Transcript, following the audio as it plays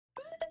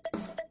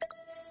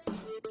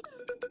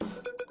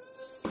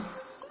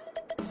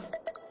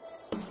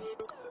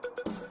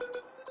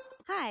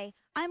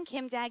I'm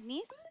Kim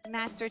Dagnese,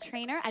 Master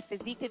Trainer at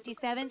Physique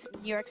 57's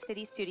New York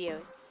City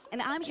studios.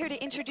 And I'm here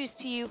to introduce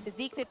to you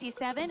Physique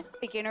 57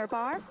 Beginner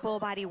Bar Full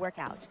Body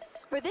Workout.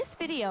 For this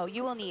video,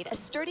 you will need a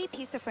sturdy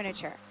piece of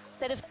furniture,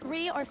 set of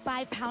 3 or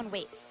 5 pound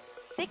weights,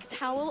 thick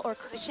towel or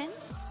cushion,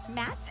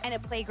 mats, and a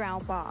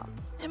playground ball.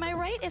 To my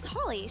right is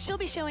Holly. She'll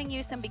be showing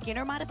you some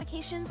beginner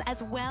modifications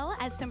as well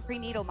as some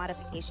prenatal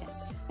modifications,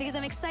 because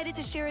I'm excited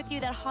to share with you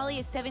that Holly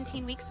is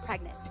 17 weeks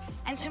pregnant.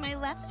 And to my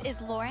left is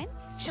Lauren.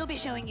 She'll be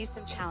showing you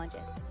some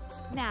challenges.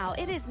 Now,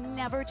 it is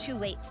never too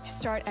late to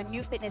start a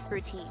new fitness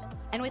routine.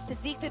 And with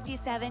Physique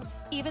 57,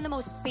 even the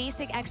most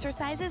basic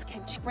exercises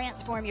can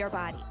transform your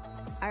body.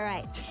 All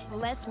right,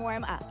 let's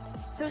warm up.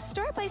 So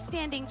start by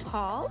standing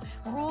tall,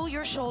 roll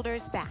your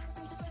shoulders back,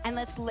 and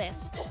let's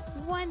lift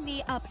one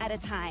knee up at a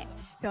time.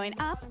 Going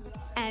up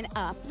and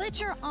up. Let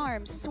your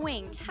arms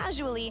swing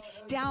casually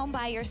down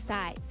by your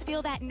sides.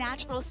 Feel that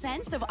natural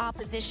sense of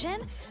opposition.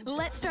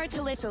 Let's start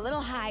to lift a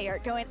little higher.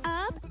 Going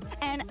up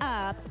and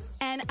up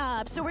and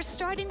up. So we're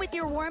starting with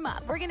your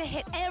warm-up. We're gonna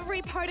hit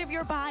every part of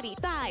your body,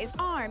 thighs,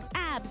 arms,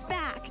 abs,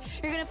 back.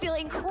 You're gonna feel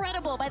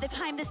incredible by the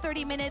time this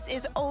 30 minutes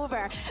is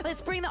over.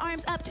 Let's bring the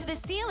arms up to the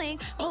ceiling.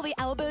 Pull the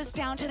elbows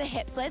down to the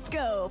hips. Let's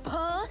go.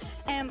 Pull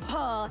and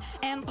pull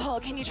and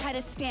pull. Can you try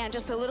to stand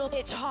just a little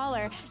bit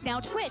taller? Now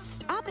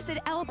twist, opposite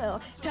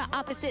elbow to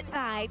opposite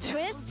thigh.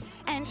 Twist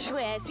and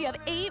twist. You have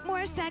 8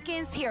 more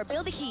seconds here.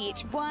 Build the heat.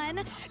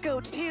 1,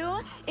 go 2,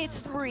 it's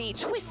 3.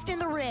 Twist in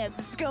the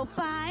ribs. Go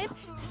 5,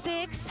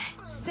 6,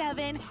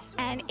 7,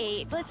 and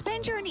 8. Let's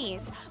bend your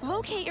knees.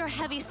 Locate your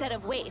heavy set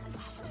of weights.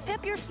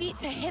 Step your feet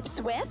to hips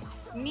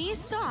width. Knees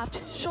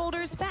soft,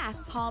 shoulders back,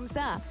 palms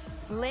up.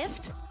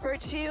 Lift for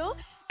 2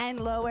 and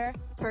lower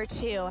for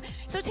 2.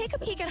 So take a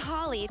peek at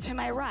Holly to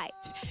my right.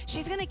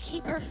 She's gonna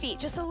keep her feet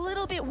just a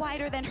little bit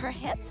wider than her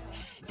hips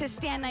to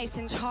stand nice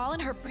and tall in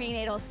her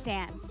prenatal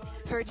stance.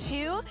 For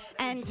 2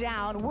 and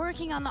down,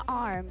 working on the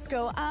arms.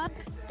 Go up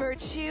for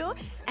 2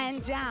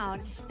 and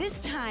down.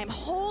 This time,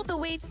 hold the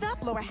weights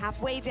up, lower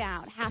halfway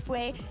down,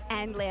 halfway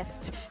and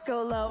lift.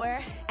 Go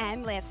lower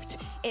and lift.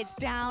 It's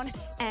down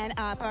and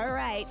up. All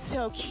right,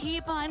 so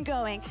keep on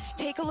going.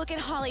 Take a look at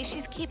Holly.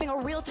 She's keeping a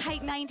real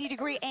tight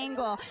 90-degree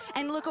angle.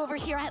 And look over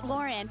here at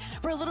Lauren.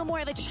 For a little more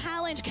of a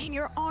challenge, can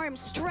your arms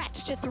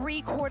stretch to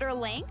 3/4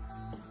 length?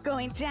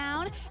 Going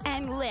down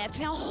and lift.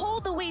 Now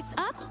hold the weights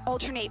up.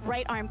 Alternate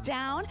right arm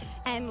down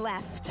and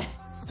left.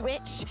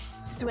 Switch,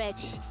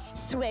 switch,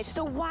 switch.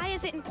 So why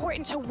is it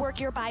important to work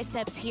your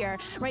biceps here,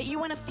 right? You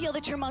want to feel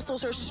that your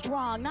muscles are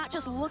strong, not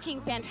just looking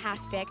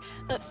fantastic,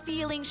 but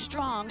feeling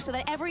strong so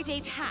that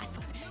everyday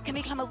tasks can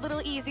become a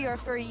little easier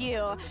for you.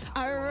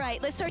 All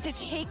right, let's start to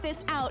take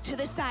this out to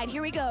the side.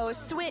 Here we go.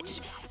 Switch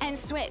and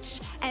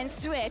switch and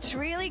switch.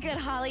 Really good,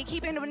 Holly.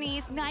 Keeping the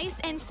knees nice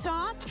and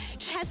soft,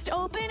 chest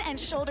open and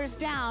shoulders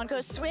down.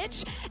 Go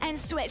switch and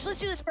switch. Let's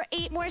do this for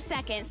 8 more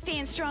seconds.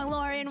 Staying strong,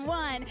 Lauren.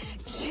 1,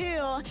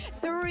 2,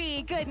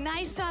 3. Good,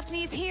 nice soft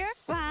knees here.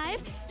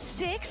 5,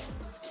 6,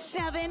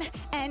 7,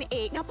 and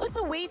 8. Now put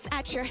the weights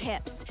at your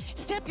hips.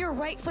 Step your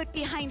right foot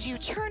behind you.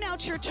 Turn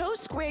out your toes,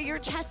 square your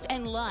chest,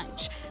 and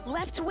lunge.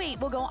 Left weight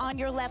will go on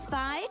your left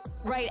thigh,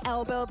 right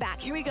elbow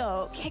back. Here we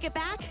go. Kick it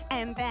back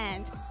and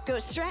bend. Go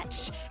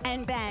stretch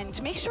and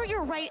bend. Make sure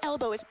your right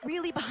elbow is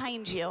really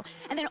behind you.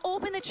 And then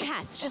open the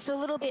chest just a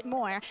little bit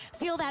more.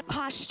 Feel that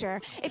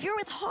posture. If you're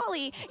with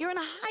Holly, you're in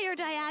a higher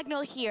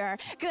diagonal here.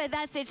 Good,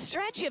 that's it.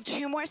 Stretch. You have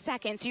 2 more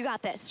seconds. You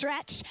got this.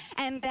 Stretch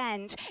and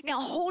bend. Now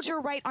hold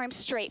your right arm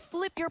straight.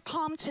 Flip your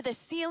palm to the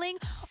ceiling.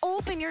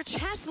 Open your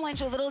chest.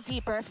 Lunge a little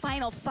deeper.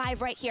 Final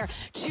 5 right here.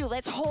 2.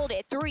 Let's hold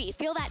it. 3.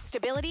 Feel that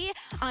stability.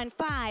 On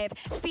 5.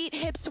 Feet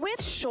hips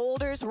width.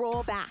 Shoulders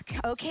roll back.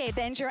 Okay,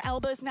 bend your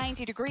elbows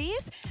 90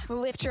 degrees.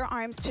 Lift your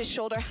arms to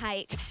shoulder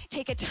height.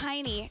 Take a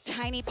tiny,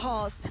 tiny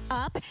pulse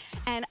up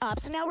and up.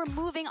 So now we're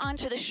moving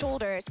onto the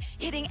shoulders,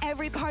 hitting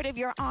every part of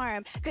your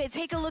arm. Good,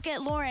 take a look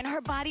at Lauren.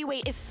 Her body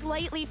weight is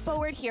slightly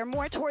forward here,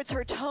 more towards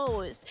her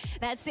toes.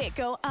 That's it,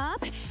 go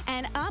up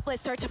and up.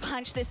 Let's start to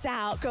punch this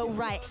out. Go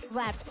right,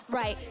 left,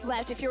 right,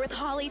 left. If you're with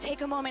Holly,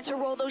 take a moment to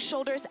roll those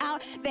shoulders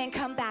out, then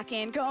come back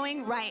in.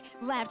 Going right,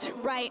 left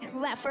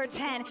for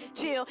 10,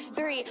 2,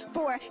 3,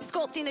 4.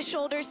 Sculpting the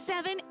shoulders,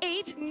 7,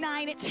 8,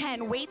 9,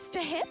 10. Weights to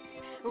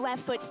hips,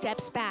 left foot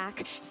steps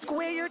back.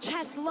 Square your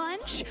chest,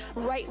 lunge,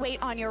 right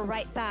weight on your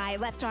right thigh,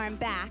 left arm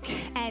back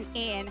and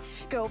in.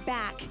 Go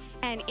back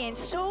and in.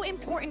 So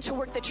important to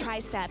work the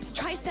triceps.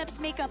 Triceps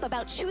make up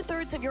about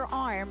 2/3 of your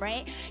arm,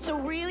 right? So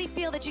really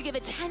feel that you give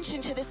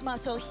attention to this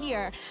muscle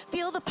here.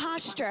 Feel the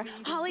posture.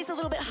 Holly's a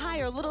little bit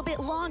higher, a little bit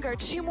longer.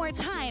 2 more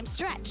times.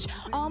 Stretch.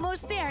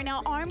 Almost there.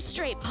 Now arms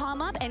straight,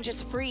 palm up, and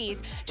just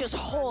freeze. Just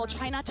hold.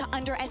 Try not to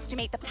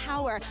underestimate the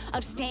power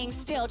of staying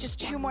still. Just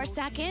 2 more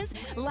seconds.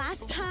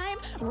 Last time,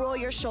 roll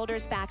your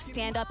shoulders back.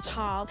 Stand up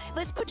tall.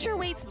 Let's put your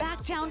weights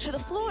back down to the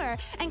floor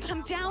and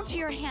come down to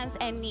your hands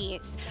and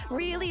knees.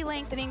 Really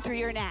lengthening through through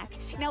your neck.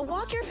 Now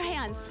walk your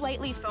hands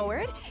slightly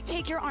forward.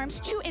 Take your arms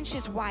 2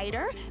 inches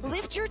wider.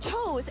 Lift your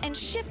toes and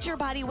shift your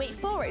body weight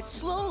forward.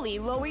 Slowly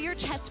lower your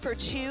chest for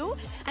 2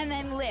 and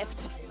then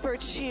lift for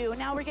 2.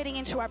 Now we're getting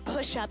into our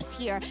push-ups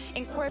here,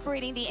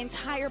 incorporating the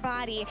entire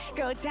body.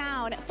 Go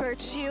down for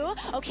 2.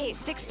 Okay,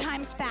 6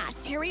 times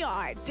fast. Here we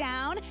are.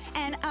 Down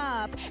and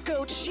up.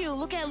 Go 2.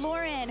 Look at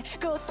Lauren.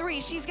 Go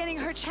 3. She's getting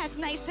her chest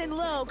nice and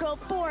low. Go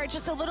 4.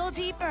 Just a little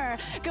deeper.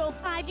 Go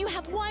 5. You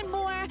have 1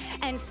 more.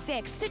 And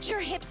 6. Sit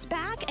your hips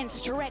back and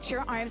stretch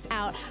your arms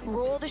out.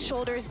 Roll the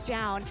shoulders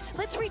down.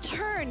 Let's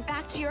return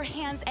back to your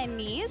hands and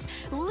knees.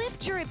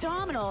 Lift your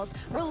abdominals.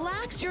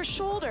 Relax your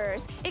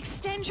shoulders.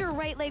 Extend your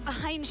right leg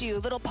behind you.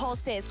 Little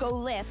pulses. Go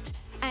lift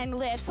and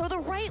lift. So the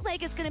right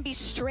leg is going to be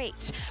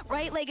straight.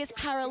 Right leg is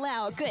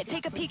parallel. Good.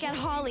 Take a peek at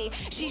Holly.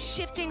 She's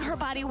shifting her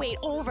body weight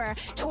over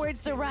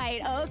towards the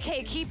right.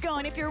 Okay, keep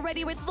going. If you're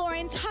ready with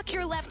Lauren, tuck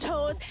your left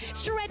toes.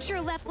 Stretch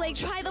your left leg.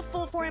 Try the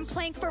full forehand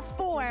plank for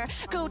 4.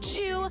 Go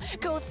 2.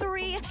 Go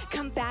 3.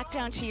 Come back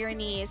down to your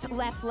knees.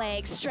 Left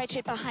leg. Stretch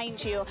it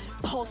behind you.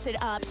 Pulse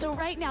it up. So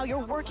right now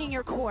you're working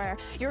your core.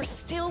 You're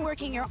still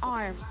working your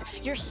arms.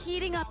 You're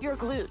heating up your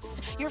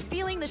glutes. You're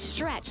feeling the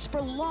stretch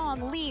for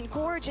long, lean,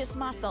 gorgeous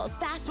muscles.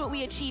 That's what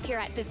we achieve here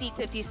at Physique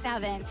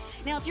 57.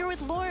 Now, if you're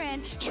with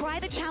Lauren, try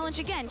the challenge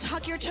again.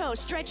 Tuck your toes,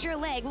 stretch your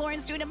leg.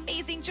 Lauren's doing an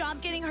amazing job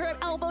getting her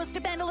elbows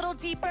to bend a little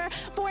deeper.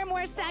 4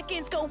 more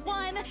seconds. Go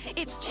 1,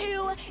 it's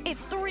 2,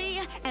 it's 3,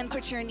 and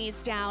put your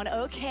knees down.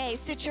 Okay,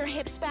 sit your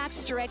hips back,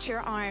 stretch your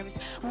arms.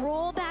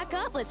 Roll back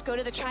up. Let's go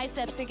to the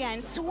triceps again.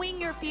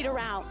 Swing your feet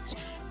around.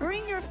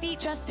 Bring your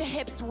feet just to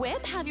hips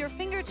width. Have your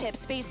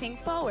fingertips facing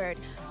forward.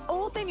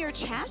 Open your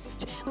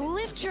chest,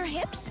 lift your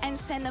hips, and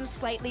send them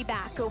slightly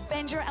back. Go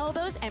bend your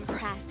elbows and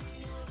press.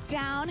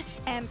 Down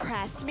and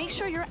press. Make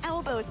sure your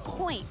elbows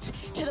point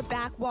to the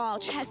back wall.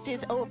 Chest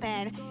is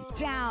open.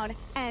 Down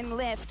and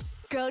lift.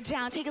 Go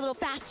down. Take a little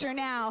faster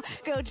now.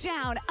 Go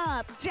down,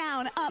 up,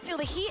 down, up. Feel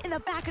the heat in the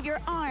back of your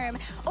arm.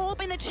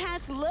 Open the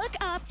chest, look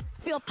up.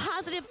 Feel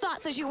positive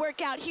thoughts as you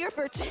work out here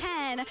for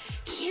 10,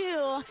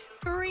 2,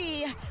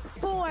 3,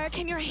 4.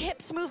 Can your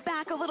hips move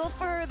back a little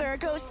further?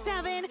 Go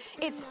 7,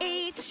 it's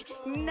 8,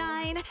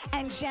 9,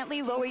 and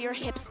gently lower your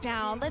hips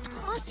down. Let's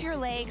cross your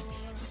legs.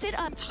 Sit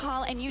up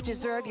tall, and you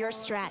deserve your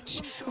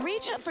stretch.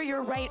 Reach up for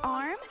your right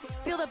arm.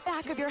 Feel the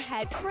back of your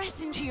head.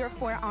 Press into your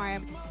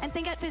forearm. And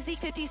think at Physique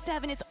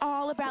 57, it's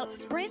all about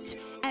sprint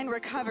and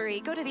recovery.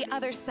 Go to the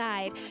other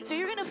side. So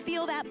you're gonna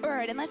feel that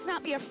bird, and let's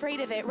not be afraid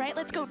of it, right?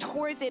 Let's go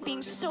towards it,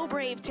 being so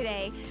brave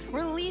today.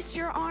 Release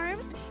your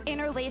arms,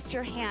 interlace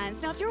your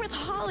hands. Now, if you're with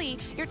Holly,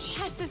 your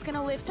chest is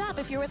gonna lift up.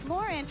 If you're with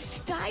Lauren,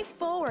 dive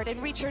forward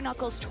and reach your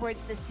knuckles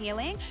towards the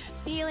ceiling,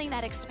 feeling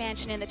that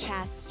expansion in the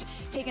chest.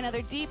 Take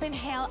another deep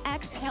inhale,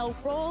 exhale,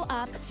 roll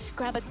up,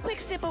 grab a quick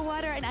sip of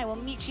water, and I will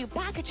meet you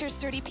back at your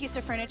sturdy piece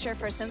of furniture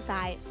for some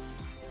thighs.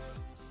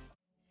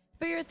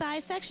 For your thigh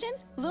section,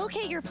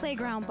 locate your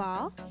playground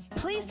ball,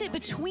 place it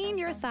between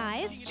your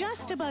thighs,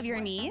 just above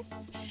your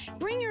knees.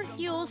 Bring your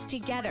heels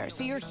together,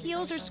 so your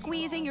heels are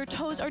squeezing, your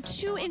toes are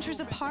 2 inches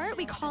apart.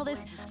 We call this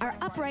our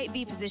upright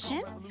V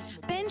position.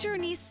 Bend your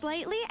knees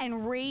slightly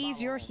and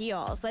raise your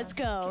heels. Let's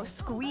go.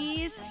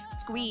 Squeeze,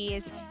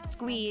 squeeze,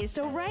 squeeze.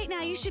 So right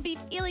now you should be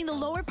feeling the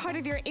lower part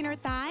of your inner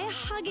thigh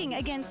hugging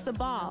against the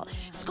ball,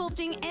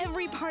 sculpting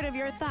every part of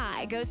your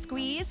thigh. Go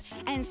squeeze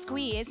and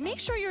squeeze. Make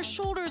sure your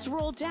shoulders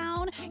roll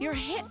down, your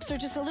hips are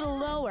just a little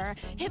lower.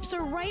 Hips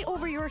are right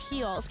over your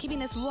heels, keeping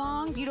this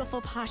long,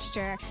 beautiful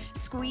posture.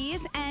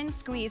 Squeeze and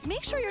squeeze.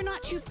 Make sure you're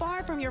not too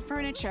far from your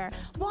furniture.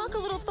 Walk a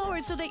little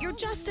forward so that you're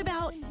just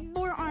about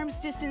forearms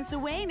distance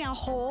away. Now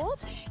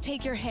hold.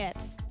 Take your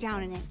hips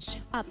down an inch,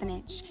 up an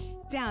inch,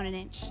 down an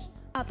inch,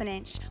 up an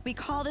inch. We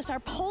call this our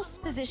pulse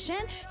position.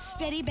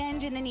 Steady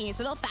bend in the knees.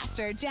 A little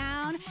faster.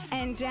 Down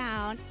and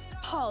down.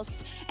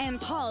 Pulse and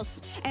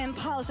pulse and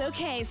pulse.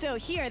 Okay, so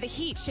here the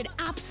heat should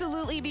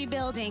absolutely be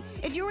building.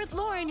 If you're with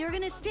Lauren, you're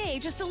gonna stay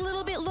just a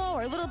little bit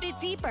lower, a little bit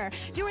deeper.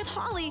 If you're with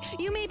Holly,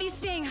 you may be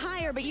staying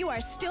higher, but you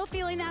are still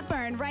feeling that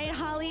burn, right,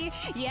 Holly?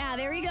 Yeah,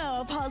 there we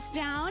go. Pulse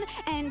down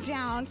and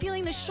down.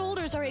 Feeling the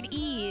shoulders are at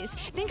ease.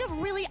 Think of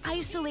really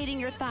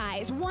isolating your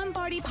thighs, one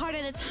body part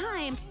at a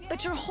time,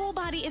 but your whole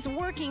body is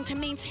working to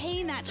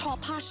maintain that tall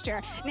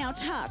posture. Now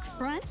tuck,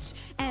 front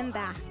and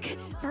back,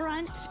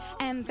 front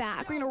and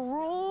back. We're gonna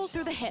roll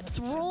through the hips,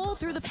 roll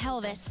through the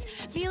pelvis,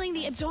 feeling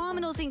the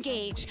abdominals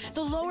engage,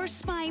 the lower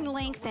spine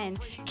lengthen,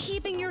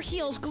 keeping your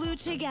heels glued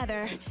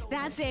together.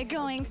 That's it,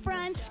 going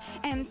front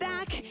and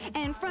back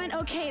and front.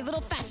 Okay, a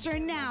little faster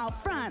now.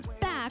 Front,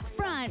 back,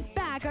 front,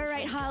 back. All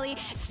right, Holly,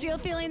 still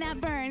feeling that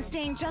burn,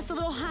 staying just a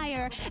little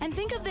higher. And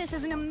think of this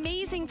as an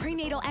amazing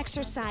prenatal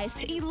exercise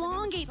to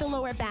elongate the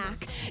lower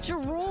back, to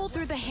roll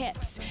through the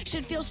hips.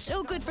 Should feel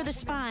so good for the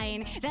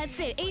spine. That's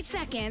it, 8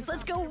 seconds.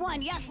 Let's go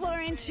 1. Yes,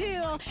 Lauren,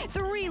 2,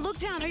 3, look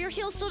down. Are your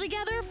heels still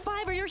together?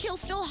 5, are your heels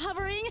still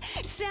hovering?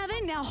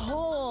 7, now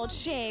hold,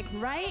 shake,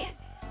 right,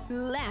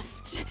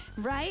 left,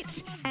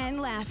 right,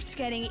 and left.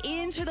 Getting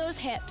into those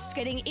hips,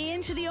 getting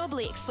into the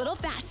obliques. Little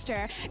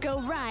faster.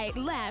 Go right,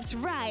 left,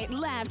 right,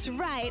 left,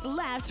 right,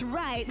 left,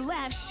 right,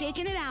 left.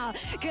 Shaking it out.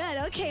 Good.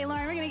 Okay,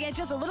 Lauren, we're going to get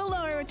just a little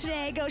lower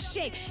today. Go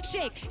shake,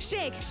 shake,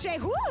 shake,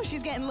 shake. Woo,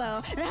 she's getting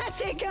low.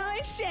 That's it.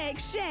 Going shake,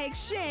 shake,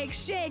 shake,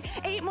 shake.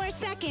 8 more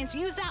seconds.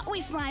 Use that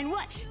waistline.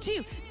 1,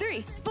 2,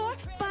 3, 4,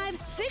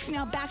 5, 6.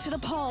 Now back to the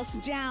pulse.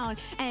 Down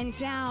and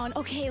down.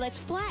 Okay, let's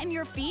flatten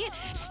your feet.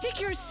 Stick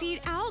your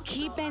seat out.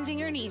 Keep bending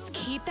your knees.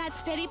 Keep that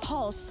steady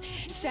pulse.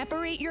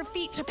 Separate your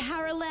feet to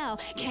parallel.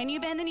 Can you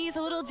bend the knees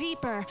a little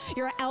deeper?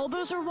 Your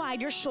elbows are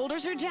wide. Your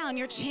shoulders are down.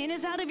 Your chin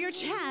is out of your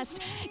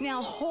chest.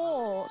 Now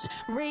hold.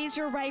 Raise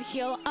your right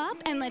heel up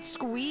and let's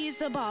squeeze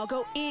the ball.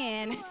 Go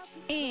in,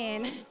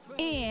 in,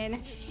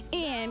 in,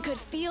 in. Could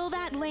feel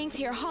that length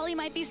here. Holly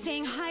might be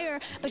staying higher,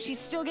 but she's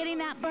still getting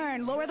that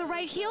burn. Lower the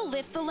right heel,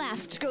 lift the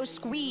left. Go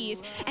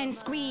squeeze and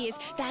squeeze.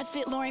 That's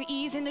it, Lauren.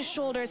 Ease in the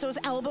shoulders. Those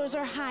elbows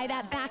are high.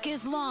 That back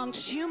is long.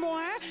 2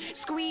 more.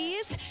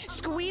 Squeeze,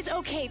 squeeze.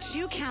 Okay,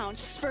 2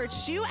 counts. For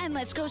 2, and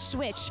let's go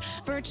switch.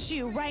 For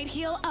 2, right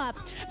heel up.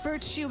 For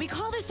 2, we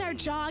call this our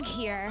jog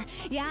here.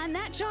 Yeah, and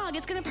that jog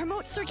is going to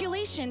promote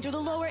circulation through the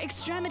lower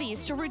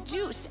extremities to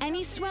reduce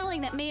any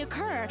swelling that may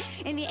occur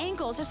in the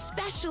ankles,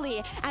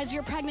 especially as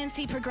you're pregnant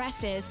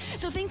progresses.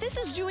 So think this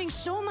is doing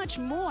so much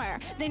more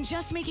than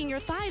just making your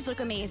thighs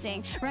look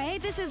amazing,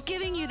 right? This is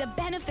giving you the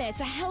benefits,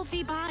 a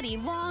healthy body,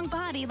 long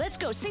body. Let's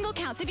go. Single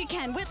counts if you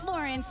can with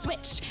Lauren.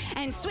 Switch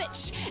and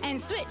switch and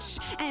switch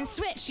and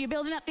switch. You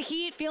building up the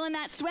heat, feeling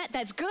that sweat.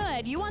 That's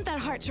good. You want that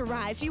heart to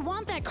rise. You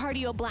want that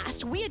cardio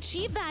blast. We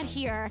achieve that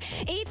here.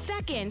 8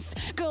 seconds.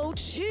 Go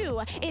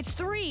 2. It's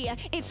 3.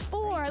 It's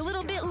 4. A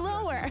little bit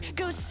lower.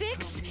 Go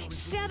 6,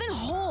 7.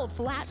 Hold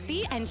flat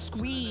feet and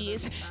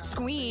squeeze,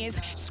 squeeze,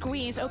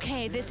 squeeze.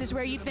 Okay, this is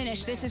where you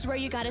finish. This is where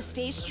you got to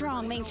stay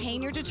strong.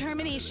 Maintain your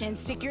determination.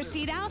 Stick your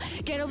seat out.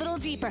 Get a little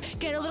deeper.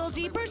 Get a little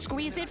deeper.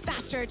 Squeeze it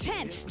faster.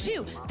 10,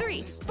 2,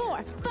 3,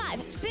 4,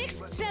 5,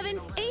 6, 7,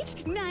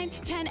 8, 9,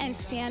 10, and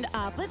stand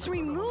up. Let's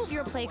remove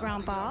your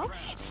playground ball.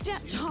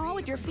 Step tall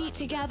with your feet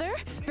together.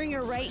 Bring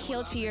your right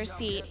heel to your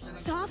seat.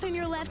 Soften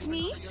your left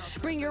knee.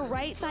 Bring your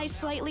right thigh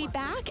slightly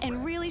back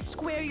and really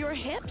square your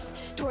hips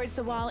towards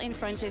the wall in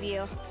front of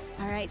you.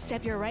 All right,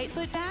 step your right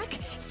foot back,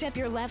 step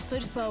your left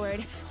foot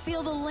forward.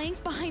 Feel the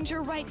length behind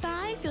your right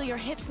thigh. Feel your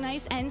hips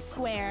nice and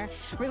square.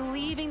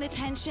 Relieving the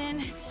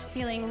tension,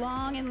 feeling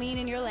long and lean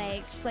in your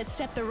legs. Let's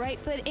step the right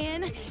foot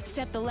in,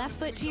 step the left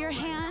foot to your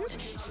hand,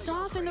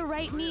 soften the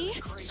right knee,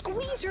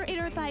 squeeze your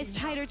inner thighs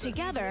tighter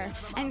together,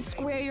 and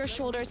square your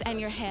shoulders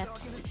and your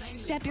hips.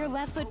 Step your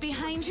left foot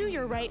behind you,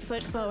 your right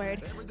foot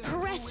forward.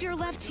 Press your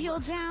left heel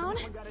down.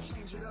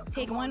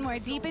 Take 1 more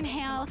deep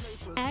inhale,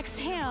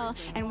 exhale,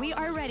 and we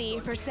are ready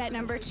for set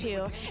number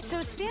 2.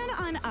 So stand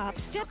on up,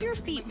 step your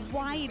feet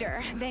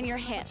wider than your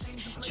hips.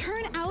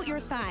 Turn out your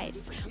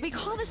thighs. We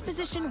call this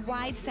position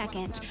wide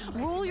second.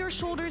 Roll your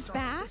shoulders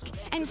back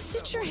and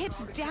sit your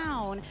hips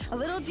down. A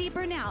little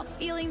deeper now,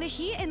 feeling the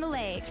heat in the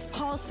legs.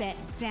 Pulse it,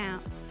 down,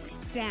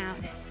 down,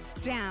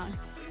 down,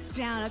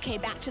 down. Okay,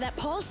 back to that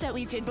pulse that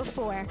we did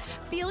before.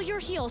 Feel your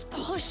heels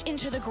push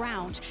into the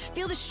ground.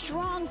 Feel the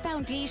strong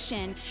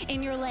foundation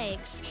in your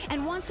legs.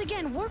 And once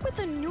again, work with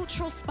a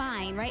neutral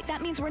spine, right?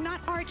 That means we're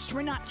not arched,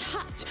 we're not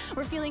tucked.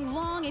 We're feeling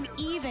long and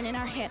even in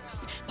our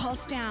hips.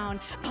 Pulse down,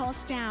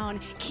 pulse down.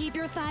 Keep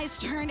your thighs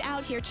turned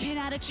out here, chin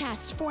out of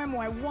chest. 4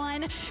 more.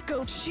 1,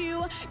 go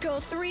 2, go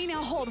 3.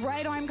 Now hold,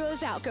 right arm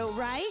goes out. Go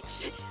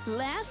right,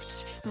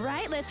 left,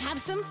 right. Let's have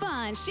some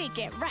fun. Shake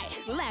it, right,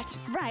 left,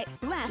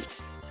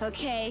 left.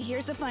 Okay,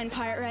 here's the fun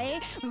part,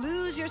 right?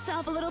 Lose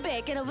yourself a little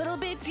bit, get a little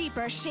bit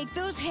deeper. Shake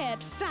those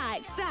hips,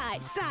 side,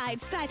 side,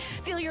 side, side.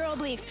 Feel your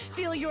obliques,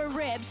 feel your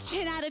ribs,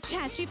 chin out of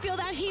chest. You feel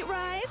that heat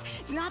rise?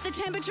 It's not the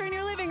temperature in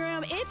your living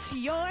room, it's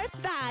your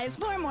thighs.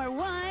 4 more.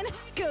 1,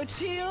 go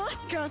 2,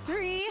 go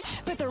 3.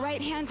 Put the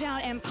right hand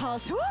down and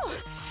pulse. Woo!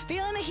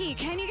 Feeling the heat.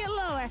 Can you get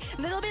lower?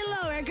 A little bit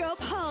lower. Go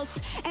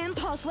pulse and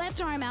pulse.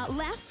 Left arm out.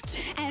 Left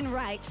and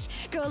right.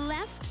 Go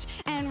left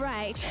and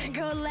right.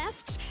 Go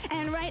left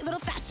and right. A little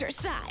faster.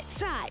 Side,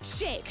 side.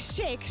 Shake,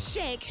 shake,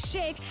 shake,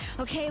 shake.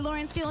 Okay,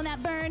 Lauren's feeling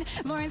that burn.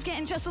 Lauren's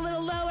getting just a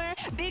little lower.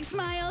 Big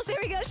smiles. There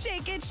we go.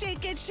 Shake it,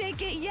 shake it,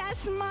 shake it.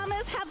 Yes,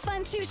 mamas, have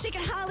fun too. Shake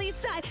it, Holly.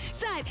 Side,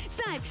 side,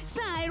 side,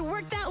 side.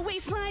 Work that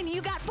waistline.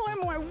 You got 4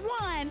 more.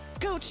 1,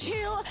 go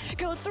 2,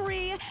 go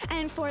 3,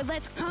 and 4.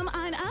 Let's come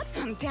on up.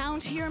 Come down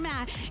to your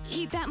mat.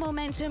 Keep that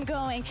momentum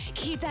going.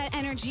 Keep that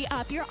energy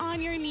up. You're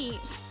on your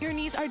knees. Your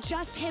knees are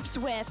just hips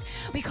width.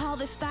 We call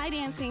this thigh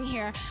dancing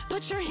here.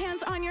 Put your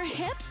hands on your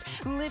hips.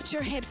 Lift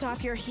your hips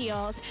off your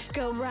heels.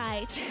 Go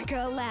right,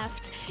 go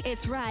left.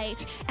 It's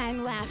right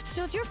and left.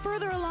 So if you're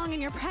further along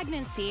in your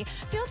pregnancy,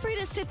 feel free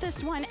to sit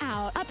this one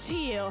out. Up to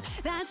you.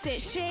 That's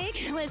it.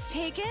 Shake. Let's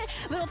take it.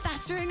 A little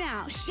faster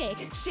now.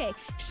 Shake, shake,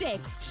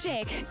 shake,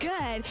 shake.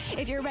 Good.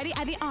 If you're ready,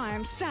 add the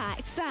arms.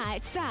 Side,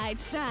 side, side,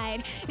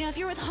 side. Now if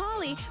you're with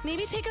Holly,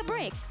 maybe take a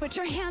break. Put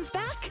your hands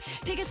back.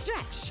 Take a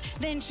stretch.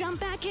 Then jump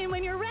back in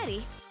when you're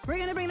ready. We're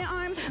gonna bring the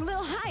arms a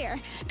little higher.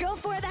 Go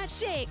for that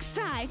shake.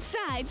 Side,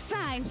 side,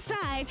 side,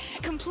 side.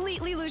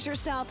 Completely lose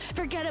yourself.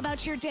 Forget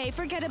about your day.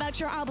 Forget about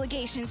your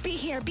obligations. Be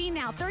here, be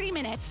now. 30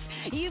 minutes.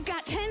 You've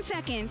got 10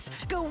 seconds.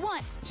 Go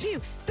 1,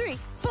 2, 3,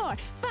 4,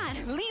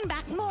 5. Lean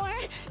back more.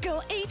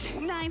 Go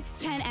 8, 9,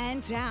 10,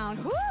 and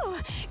down. Woo!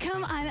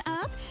 Come on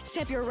up.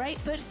 Step your right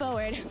foot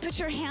forward. Put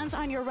your hands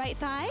on your right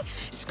thigh.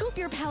 Scoop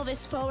your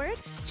pelvis forward.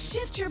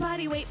 Shift your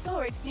body weight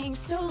forward, staying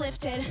so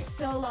lifted,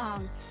 so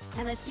long.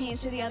 And let's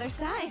change to the other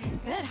side.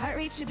 Good, heart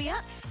rate should be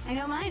up. I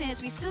know mine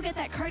is. We still get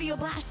that cardio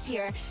blast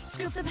here.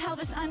 Scoop the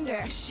pelvis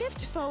under.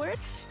 Shift forward.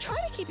 Try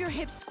to keep your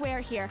hips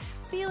square here.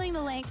 Feeling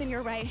the length in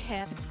your right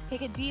hip.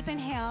 Take a deep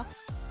inhale.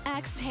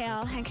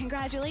 Exhale, and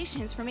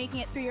congratulations for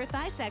making it through your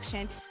thigh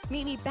section.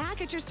 Meet me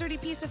back at your sturdy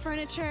piece of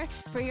furniture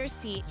for your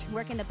seat.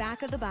 Working the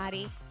back of the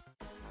body.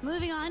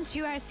 Moving on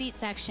to our seat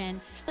section.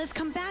 Let's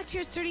come back to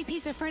your sturdy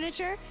piece of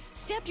furniture.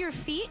 Step your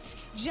feet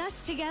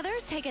just together.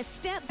 Take a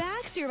step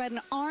back so you're about an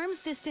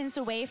arm's distance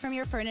away from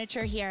your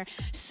furniture here.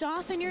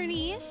 Soften your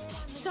knees,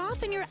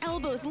 soften your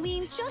elbows,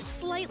 lean just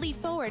slightly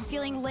forward,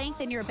 feeling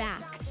length in your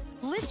back.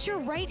 Lift your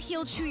right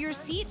heel to your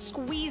seat,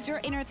 squeeze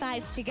your inner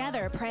thighs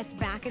together. Press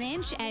back an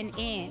inch and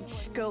in.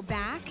 Go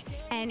back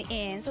and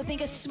in. So think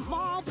a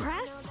small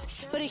press,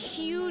 but a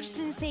huge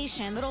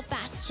sensation. A little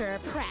faster.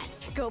 Press.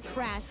 Go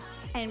press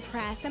and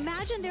press.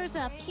 Imagine there's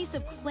a piece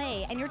of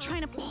clay and you're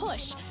trying to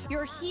push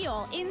your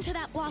heel into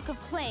that block of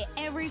clay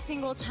every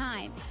single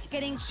time,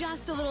 getting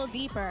just a little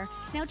deeper.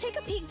 Now take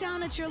a peek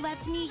down at your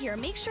left knee here.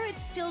 Make sure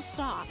it's still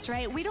soft,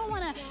 right? We don't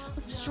want to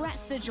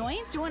stress the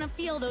joints. You want to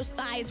feel those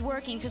thighs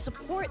working to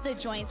support the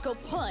joints. Go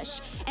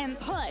push and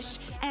push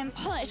and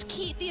push.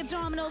 Keep the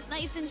abdominals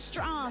nice and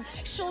strong.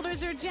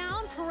 Shoulders are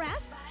down.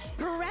 Press.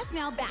 Press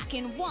now back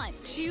in 1,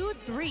 2,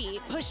 3.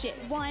 Push it.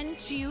 1,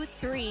 2,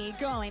 3.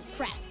 Going.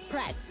 Press,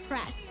 press,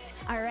 press.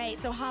 All right,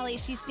 so Holly,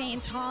 she's staying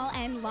tall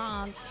and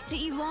long. To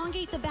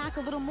elongate the back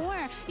a little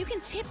more, you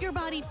can tip your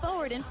body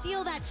forward and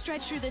feel that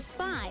stretch through the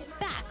spine.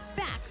 Back,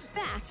 back,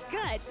 back.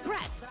 Good.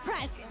 Press,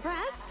 press,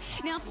 press.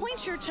 Now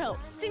point your toe.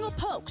 Single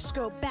pokes.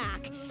 Go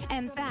back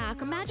and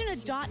back. Imagine a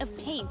dot of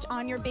paint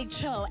on your big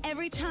toe.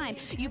 Every time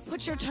you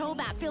put your toe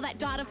back, feel that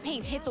dot of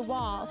paint hit the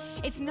wall.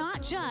 It's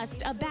not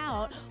just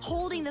about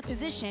holding the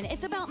position.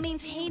 It's about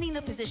maintaining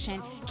the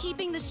position,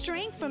 keeping the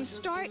strength from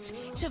start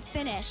to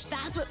finish.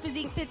 That's what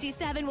Physique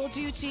 57 will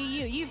do to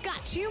you. You've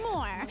got 2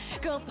 more.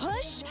 Go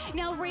push.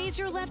 Now raise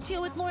your left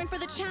heel with Lauren for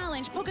the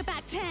challenge. Poke it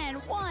back. 10,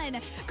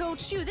 1. Go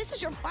 2. This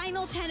is your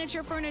final 10 at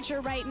your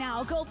furniture right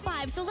now. Go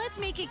 5. So let's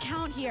make it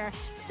count here.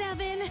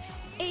 7,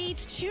 8,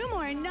 2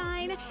 more,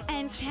 9,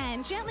 and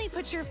 10. Gently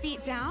put your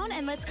feet down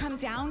and let's come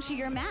down to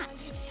your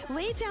mat.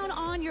 Lay down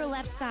on your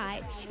left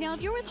side. Now,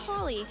 if you're with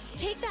Holly,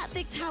 take that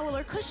thick towel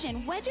or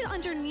cushion, wedge it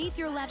underneath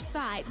your left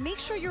side. Make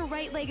sure your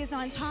right leg is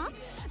on top.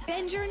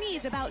 Bend your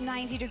knees about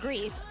 90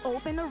 degrees.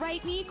 Open the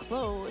right knee,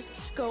 close.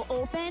 Go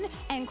open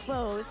and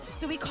close.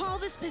 So we call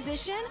this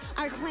position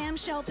our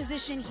clamshell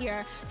position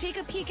here. Take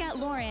a peek at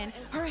Lauren.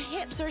 Her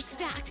hips are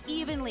stacked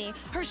evenly.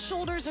 Her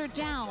shoulders are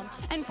down.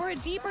 And for a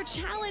deeper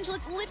challenge,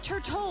 let's lift her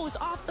toes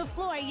off the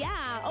floor.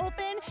 Yeah,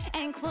 open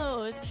and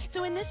close.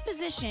 So in this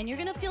position, you're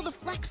gonna feel the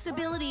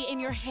flexibility in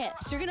your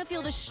hips. You're gonna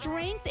feel the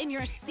strength in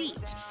your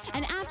seat.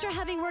 And after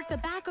having worked the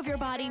back of your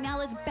body, now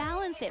let's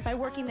balance it by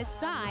working the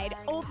side.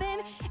 Open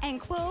and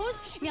close.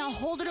 Now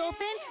hold it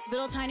open,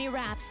 little tiny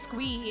wrap,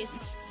 squeeze,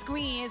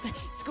 squeeze,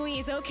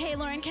 squeeze. Okay,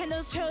 Lauren, can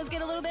those toes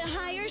get a little bit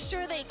higher?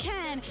 Sure they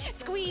can.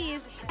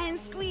 Squeeze and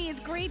squeeze.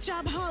 Great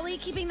job, Holly,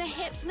 keeping the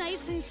hips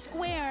nice and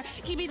square,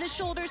 keeping the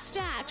shoulders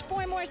stacked.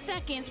 4 more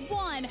seconds.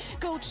 1,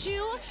 go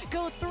 2,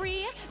 go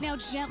 3. Now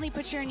gently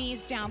put your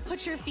knees down,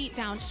 put your feet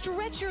down,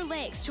 stretch your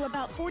legs to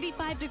about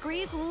 45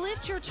 degrees,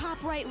 lift your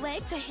top right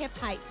leg to hip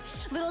height.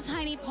 Little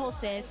tiny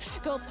pulses.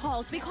 Go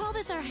pulse. We call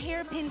this our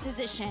hairpin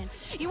position.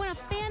 You want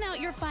to fan out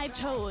your 5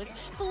 toes,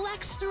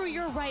 flex through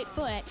your right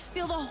foot,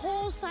 feel the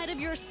whole side of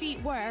your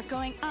seat work,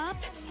 going up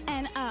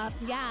and up.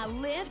 Yeah,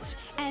 lift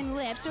and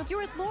lift. So if you're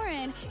with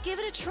Lauren, give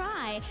it a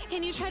try.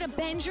 Can you try to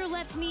bend your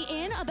left knee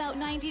in about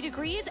 90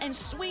 degrees and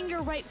swing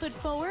your right foot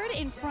forward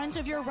in front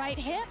of your right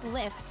hip?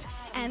 Lift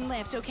and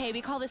lift. Okay, we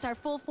call this our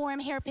full form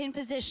hairpin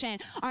position.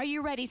 Are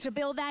you ready to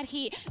build that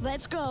heat?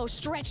 Let's go.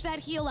 Stretch that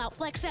heel out.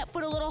 Flex that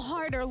foot a little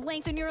harder.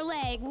 Lengthen your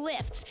leg.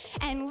 Lift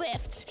and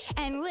lift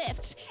and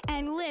lift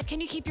and lift.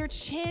 Can you keep your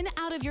chin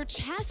out of your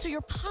chest so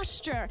your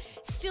posture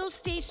still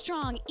stays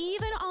strong?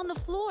 Even on the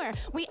floor,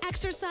 we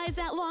exercise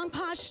that long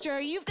posture.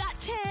 You've got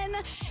 10,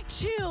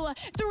 2,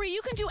 3.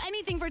 You can do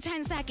anything for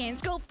 10 seconds.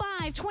 Go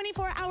 5,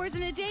 24 hours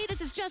in a day.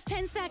 This is just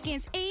 10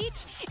 seconds.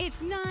 8,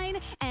 it's 9,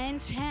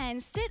 and 10.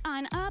 Sit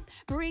on up.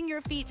 Bring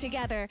your feet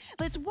together.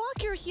 Let's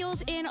walk your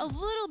heels in a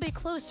little bit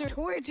closer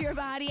towards your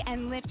body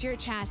and lift your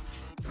chest.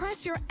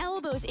 Press your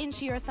elbows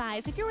into your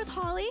thighs. If you're with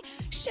Holly,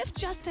 shift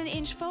just an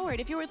inch forward.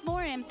 If you're with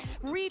Lauren,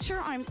 reach your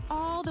arms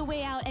all the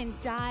way out and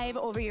dive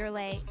over your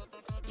legs.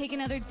 Take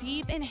another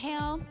deep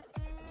inhale.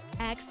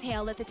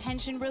 Exhale, let the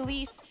tension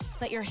release.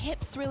 Let your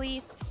hips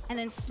release and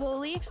then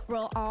slowly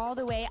roll all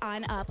the way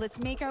on up. Let's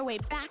make our way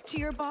back to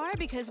your bar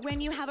because when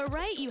you have a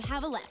right, you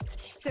have a left.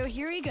 So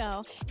here we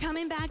go,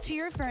 coming back to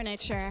your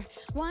furniture.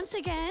 Once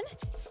again,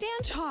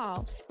 stand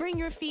tall, bring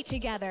your feet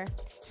together.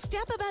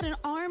 Step about an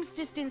arm's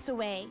distance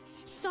away.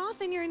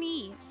 Soften your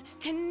knees,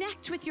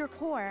 connect with your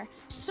core,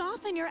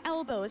 soften your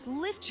elbows,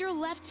 lift your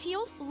left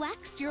heel,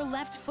 flex your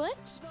left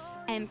foot,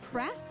 and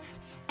press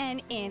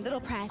and in.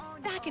 Little press,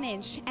 back an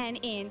inch and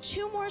in.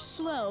 2 more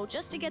slow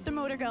just to get the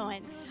motor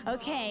going.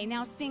 Okay,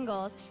 now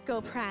singles,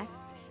 go press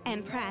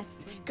and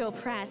press, go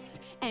press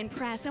and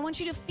press. I want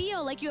you to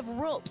feel like you have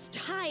ropes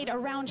tied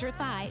around your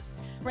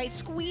thighs, right?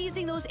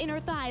 Squeezing those inner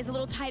thighs a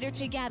little tighter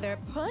together.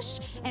 Push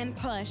and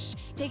push.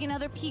 Take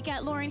another peek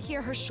at Lauren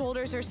here. Her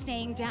shoulders are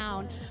staying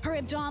down. Her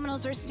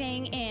abdominals are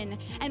staying in.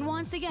 And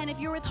once again, if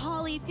you're with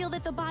Holly, feel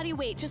that the body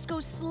weight just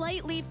goes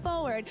slightly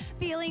forward,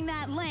 feeling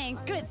that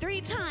length. Good,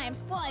 3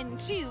 times. 1,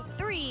 2,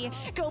 3.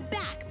 Go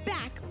back,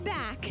 back,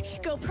 back.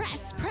 Go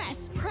press,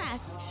 press,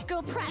 press.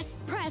 Go press,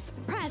 press,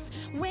 press.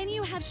 When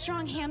you have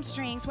strong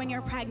hamstrings when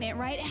you're pregnant,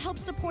 right, it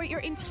helps support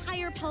your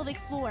entire pelvic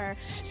floor.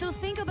 So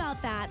think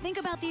about that. Think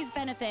about these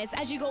benefits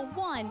as you go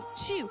 1,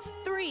 2,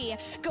 3.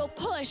 Go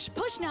push,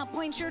 push now.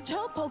 Point your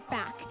toe, poke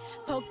back,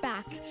 poke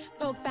back,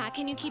 poke back.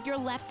 Can you keep your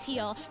left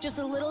heel just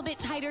a little bit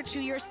tighter to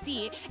your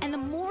seat? And the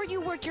more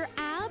you work your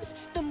abs,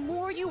 the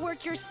more you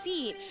work your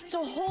seat.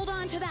 So hold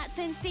on to that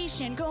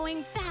sensation,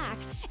 going back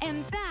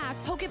and back.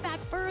 Poke it back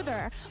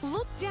further.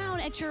 Look down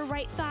at your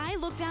right thigh.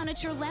 Look down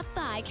at your left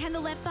thigh. Can the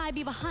left thigh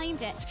be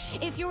behind it?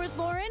 If you're with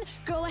Lauren,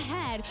 go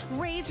ahead.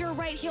 Raise your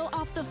right heel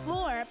off the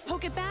floor.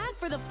 Poke it back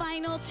for the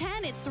final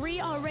 10. It's 3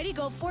 already.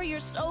 Go 4. You're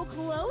so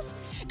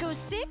close. Go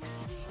 6,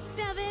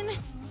 7,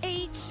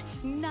 8,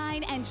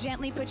 9, and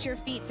gently put your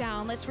feet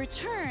down. Let's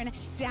return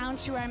down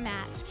to our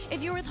mat.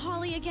 If you're with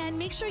Holly again,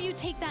 make sure you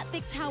take that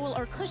thick towel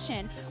or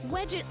cushion,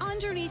 wedge it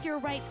underneath your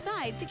right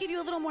side to give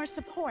you a little more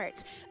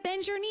support.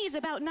 Bend your knees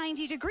about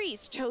 90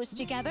 degrees, toes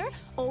together,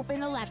 open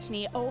the left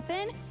knee,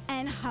 open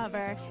and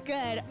hover.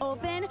 Good,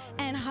 open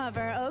and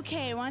hover.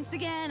 Okay, once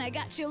again, I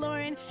got you,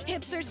 Lauren.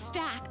 Hips are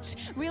stacked.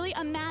 Really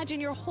imagine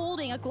you're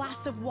holding a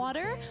glass of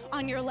water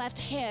on your left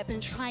hip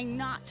and trying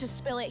not to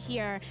spill it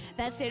here.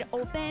 That's it,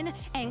 open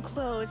and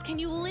close. Can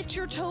you lift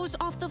your toes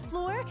off the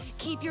floor?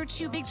 Keep your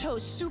 2 big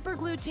toes super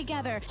glued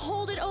together.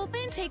 Hold it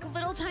open, take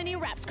little tiny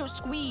reps. Go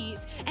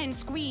squeeze and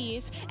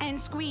squeeze and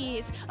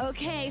squeeze.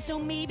 Okay, so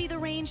maybe the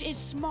range is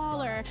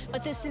smaller,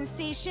 but the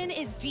sensation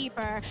is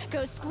deeper.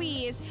 Go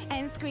squeeze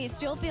and squeeze.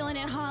 Still feeling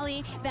it,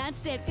 Holly.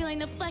 That's it, feeling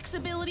the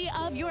flexibility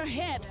of your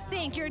hips.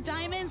 Think your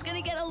diamond's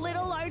gonna get a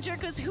little larger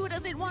because who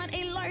doesn't want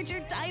a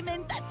larger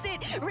diamond? That's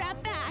it,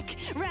 wrap back,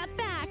 wrap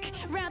back,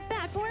 wrap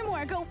back. 4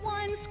 more, go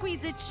 1,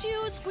 squeeze it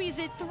 2, squeeze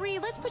it 3.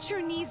 Let's put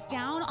your knees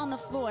down on the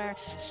floor.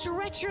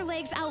 Stretch your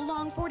legs out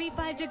long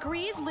 45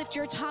 degrees. Lift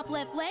your top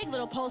left leg.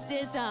 Little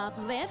pulses up.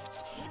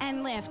 Lift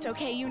and lift.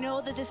 Okay, you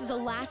know that this is the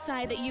last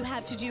side that you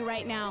have to do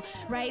right now,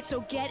 right?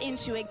 So get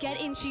into it.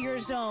 Get into your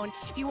zone.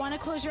 If you want to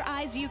close your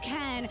eyes, you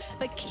can,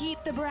 but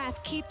keep the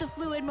breath. Keep the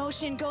fluid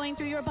motion going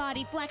through your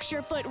body. Flex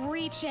your foot.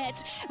 Reach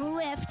it.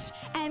 Lift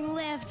and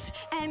lift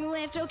and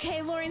lift.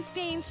 Okay, Lauren,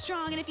 staying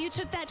strong. And if you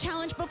took that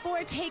challenge before,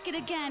 take it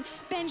again.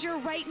 Bend your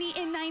right knee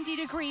in 90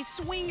 degrees.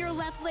 Swing your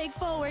left leg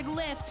forward.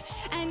 Lift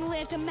and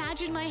lift.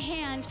 Imagine my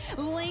hand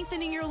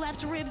lengthening your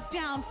left ribs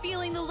down,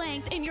 feeling the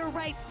length in your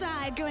right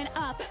side, going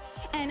up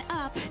and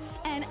up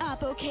and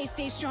up. Okay,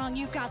 stay strong.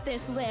 You've got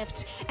this.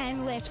 Lift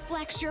and lift.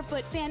 Flex your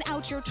foot. Fan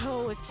out your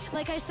toes.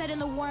 Like I said in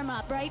the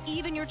warm-up, right?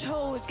 Even your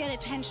toes get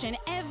attention.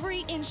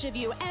 Every inch of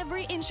you,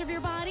 every inch of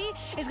your body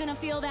is going to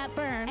feel that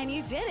burn. And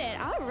you did it.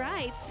 All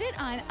right. Sit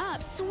on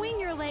up. Swing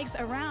your legs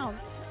around.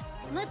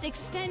 Let's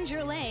extend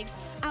your legs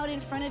out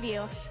in front of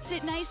you.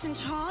 Sit nice and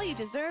tall. You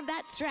deserve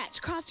that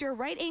stretch. Cross your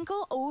right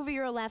ankle over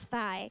your left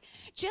thigh.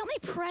 Gently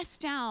press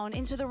down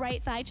into the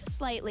right thigh just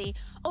slightly.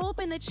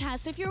 Open the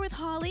chest. If you're with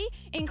Holly,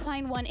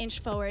 incline 1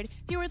 inch forward.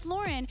 If you're with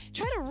Lauren,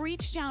 try to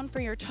reach down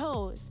for your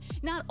toes.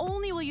 Not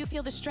only will you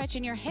feel the stretch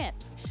in your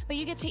hips, but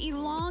you get to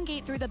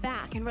elongate through the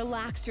back and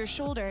relax your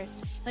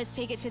shoulders. Let's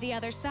take it to the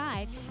other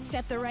side.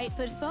 Step the right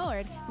foot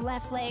forward,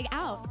 left leg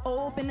out.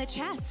 Open the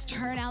chest,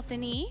 turn out the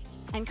knee,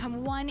 and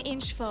come 1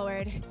 inch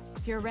forward.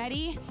 If you're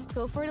ready,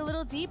 go for it a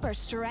little deeper.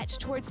 Stretch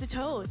towards the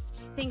toes.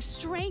 Think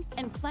strength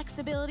and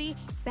flexibility,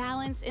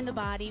 balance in the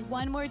body.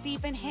 1 more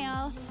deep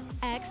inhale,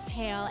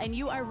 exhale, and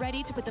you are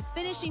ready to put the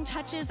finishing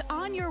touches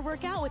on your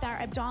workout with our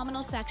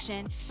abdominal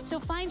section. So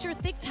find your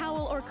thick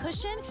towel or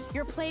cushion,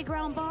 your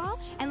playground ball,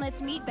 and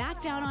let's meet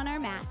back down on our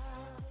mat.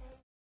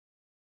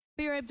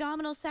 For your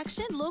abdominal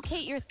section,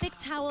 locate your thick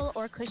towel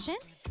or cushion.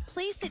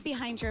 Place it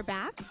behind your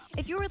back.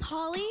 If you're with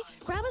Holly,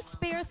 grab a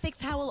spare thick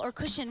towel or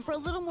cushion for a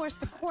little more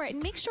support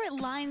and make sure it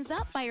lines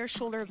up by your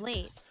shoulder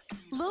blades.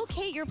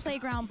 Locate your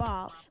playground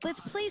ball. Let's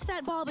place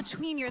that ball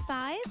between your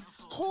thighs.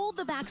 Hold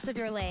the backs of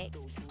your legs.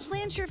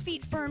 Plant your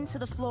feet firm to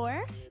the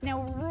floor.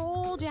 Now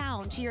roll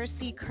down to your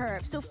C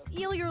curve. So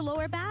feel your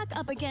lower back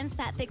up against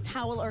that thick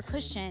towel or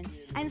cushion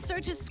and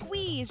start to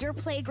squeeze your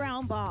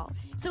playground ball.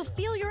 So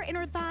feel your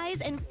inner thighs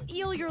and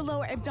feel your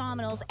lower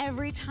abdominals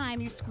every time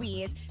you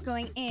squeeze.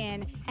 Going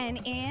in and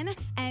in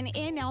and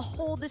in. Now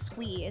hold the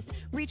squeeze.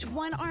 Reach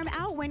one arm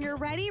out. When you're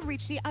ready,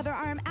 reach the other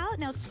arm out.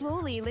 Now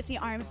slowly lift the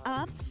arms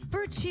up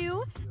for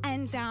 2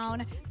 and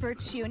down for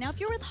 2. Now, if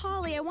you're with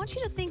Holly, I want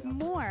you to think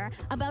more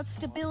about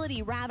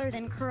stability rather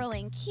than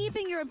curling,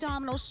 keeping your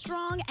abdominals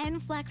strong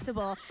and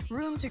flexible.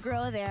 Room to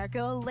grow there.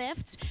 Go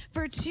lift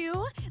for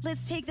 2.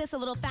 Let's take this a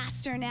little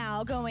faster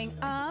now. Going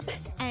up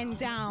and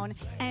down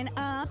and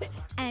up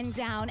and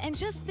down. And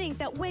just think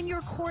that when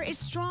your core is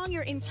strong,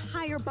 your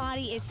entire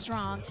body is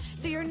strong.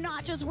 So you're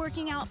not just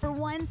working out for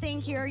one thing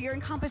here, you're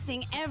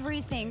encompassing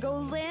everything. Go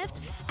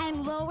lift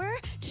and lower.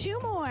 2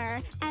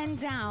 more and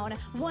down.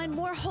 1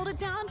 more, hold it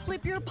down,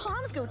 flip your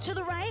palms, go to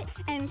the right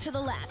and to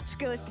the left.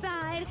 Go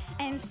side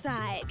and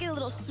side. Get a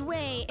little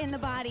sway in the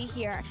body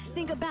here.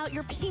 Think about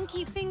your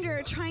pinky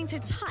finger trying to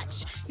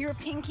touch your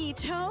pinky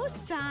toe,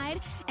 side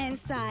and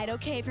side.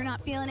 Okay, if you're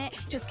not feeling it,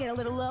 just get a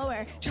little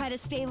lower. Try to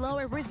stay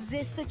lower.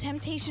 Resist the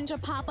temptation to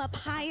pop up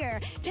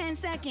higher. 10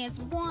 seconds.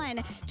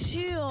 1,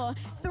 2,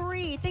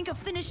 3. Think of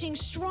finishing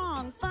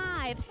strong.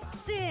 5,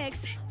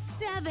 6,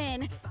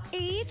 7,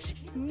 8,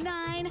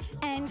 9,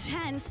 and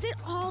 10. Sit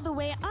all the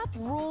way up.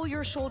 Roll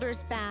your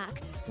shoulders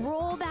back.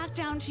 Roll back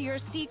down to your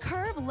C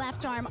curve.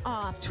 Left arm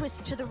off.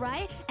 Twist to the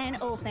right and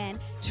open.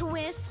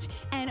 Twist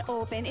and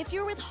open. If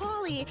you're with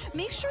Holly,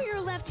 make sure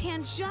your left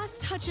hand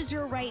just touches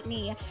your right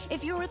knee.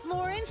 If you're with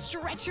Lauren,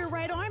 stretch your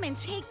right arm and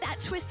take that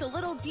twist a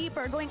little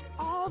deeper, going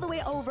all the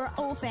way over.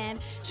 Open.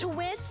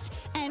 Twist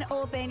and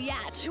open. Yeah,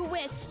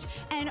 twist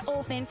and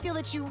open. Feel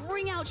that you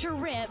wring out your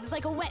ribs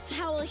like a wet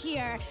towel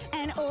here.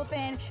 And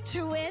open.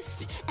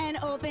 Twist and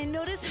open.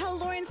 Notice how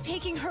Lauren's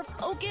taking her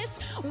focus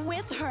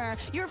with her.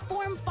 Your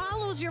form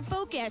follows your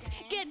focus.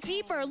 Get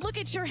deeper. Look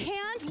at your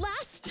hand.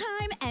 Last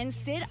time and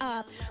sit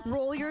up.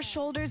 Roll your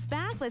shoulders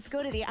back. Let's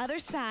go to the other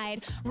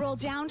side. Roll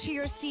down to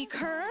your C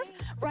curve.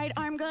 Right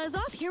arm goes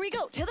off. Here we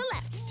go. To the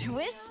left.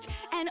 Twist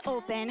and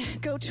open.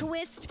 Go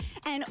twist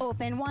and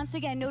open. Once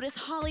again, notice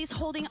Holly's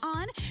holding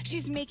on.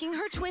 She's making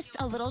her twist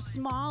a little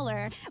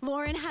smaller.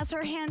 Lauren has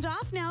her hand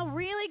off now,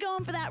 really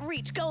going for that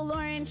reach. Go,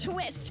 Lauren.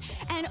 Twist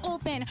and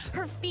open.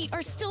 Her feet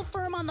are still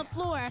firm on the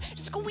floor.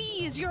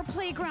 Squeeze your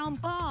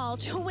playground ball.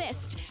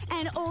 Twist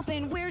and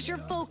open. Where's your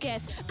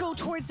focus? Go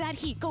towards that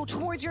heat. Go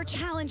towards your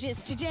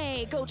challenges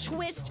today. Go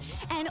twist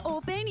and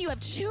open. You have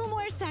 2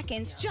 more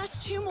seconds.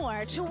 Just 2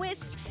 more.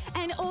 Twist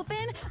and open.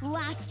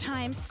 Last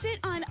time. Sit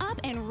on up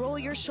and roll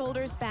your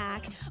shoulders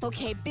back.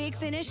 Okay, big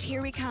finish.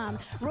 Here we come.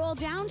 Roll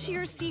down to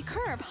your C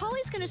curve.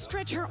 Holly's going to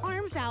stretch her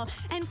arms out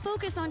and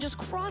focus on just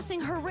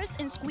crossing her wrists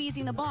and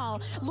squeezing the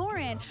ball.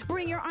 Lauren,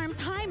 bring your arms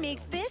high. Make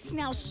fists.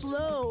 Now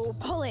slow.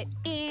 Pull it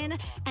in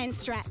and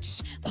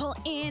stretch. Pull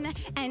in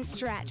and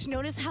stretch.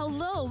 Notice how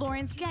low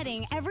Lauren's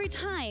getting every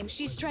time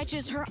she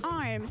stretches her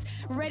arms.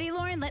 Ready,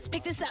 Lauren? Let's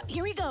pick this up.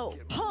 Here we go.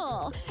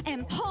 Pull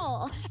and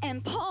pull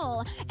and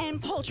pull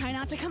and pull. Try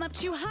not to come up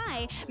too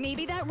high.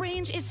 Maybe that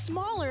range is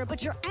smaller,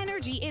 but your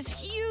energy is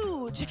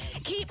huge.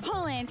 Keep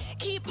pulling.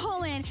 Keep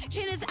pulling.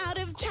 Chin is out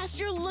of chest.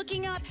 You're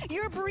looking up.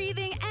 You're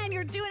breathing, and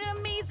you're doing an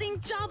amazing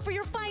job for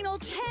your final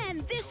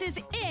 10. This is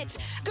it.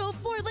 Go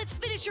forward. Let's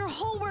finish your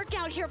whole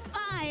workout here.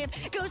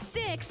 5. Go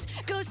 6.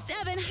 Go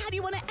 7. How do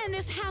you want to end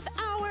this half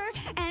hour?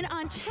 And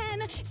on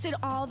 10, sit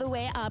all the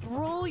way up.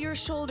 Roll your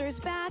shoulders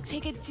back.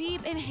 Take a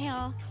deep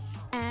inhale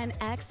and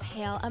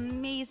exhale.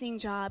 Amazing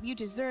job. You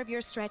deserve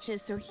your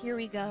stretches, so here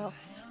we go.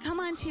 Come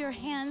onto your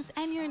hands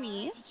and your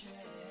knees.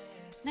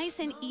 Nice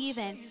and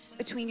even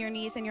between your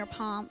knees and your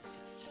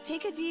palms.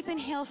 Take a deep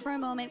inhale for a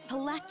moment.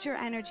 Collect your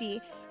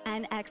energy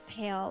and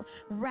exhale.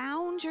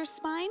 Round your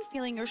spine,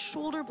 feeling your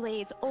shoulder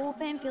blades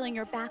open, feeling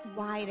your back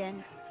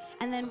widen.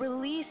 And then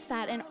release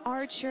that and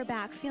arch your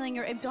back, feeling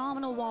your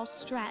abdominal wall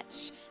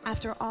stretch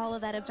after all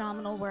of that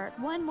abdominal work.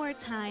 One more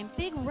time.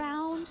 Big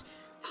round.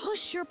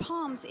 Push your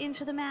palms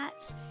into the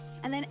mat.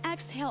 And then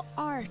exhale,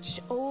 arch.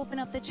 Open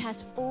up the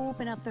chest,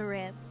 open up the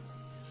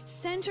ribs.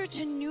 Center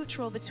to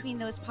neutral between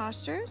those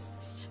postures.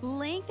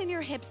 Lengthen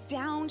your hips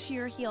down to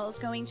your heels,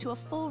 going to a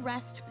full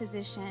rest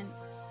position.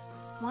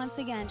 Once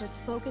again, just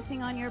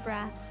focusing on your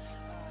breath,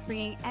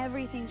 bringing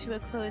everything to a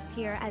close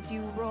here as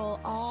you roll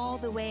all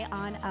the way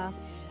on up.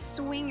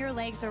 Swing your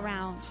legs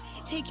around.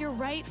 Take your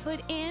right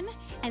foot in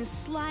and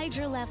slide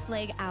your left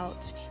leg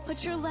out.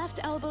 Put your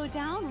left elbow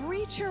down,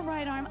 reach your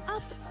right arm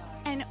up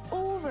and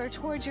over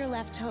towards your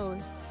left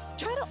toes.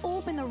 Try to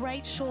open the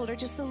right shoulder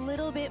just a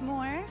little bit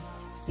more,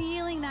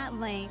 feeling that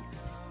length.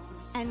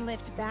 And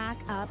lift back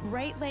up.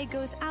 Right leg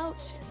goes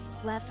out,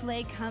 left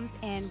leg comes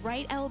in.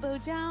 Right elbow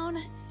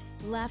down,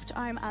 left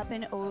arm up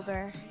and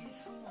over.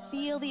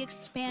 Feel the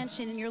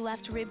expansion in your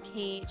left rib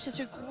cage. Such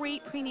a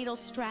great prenatal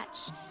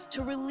stretch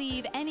to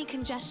relieve any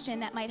congestion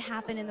that might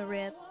happen in the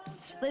ribs.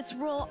 Let's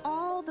roll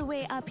all the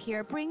way up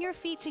here. Bring your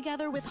feet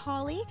together with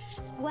Holly.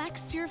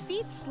 Flex your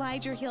feet,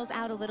 slide your heels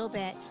out a little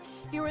bit.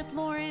 If you're with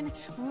Lauren,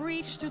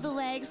 reach through the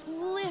legs,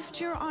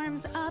 lift your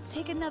arms up,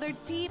 take another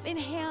deep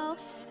inhale,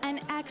 and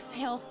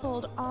exhale,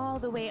 fold all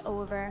the way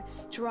over,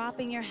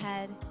 dropping your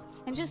head.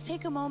 and just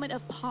take a moment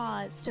of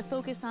pause to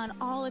focus on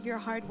all of your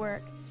hard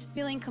work,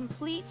 feeling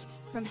complete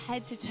from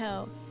head to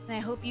toe. And I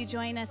hope you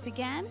join us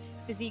again.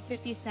 Physique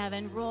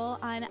 57, roll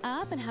on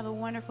up and have a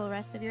wonderful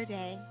rest of your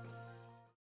day.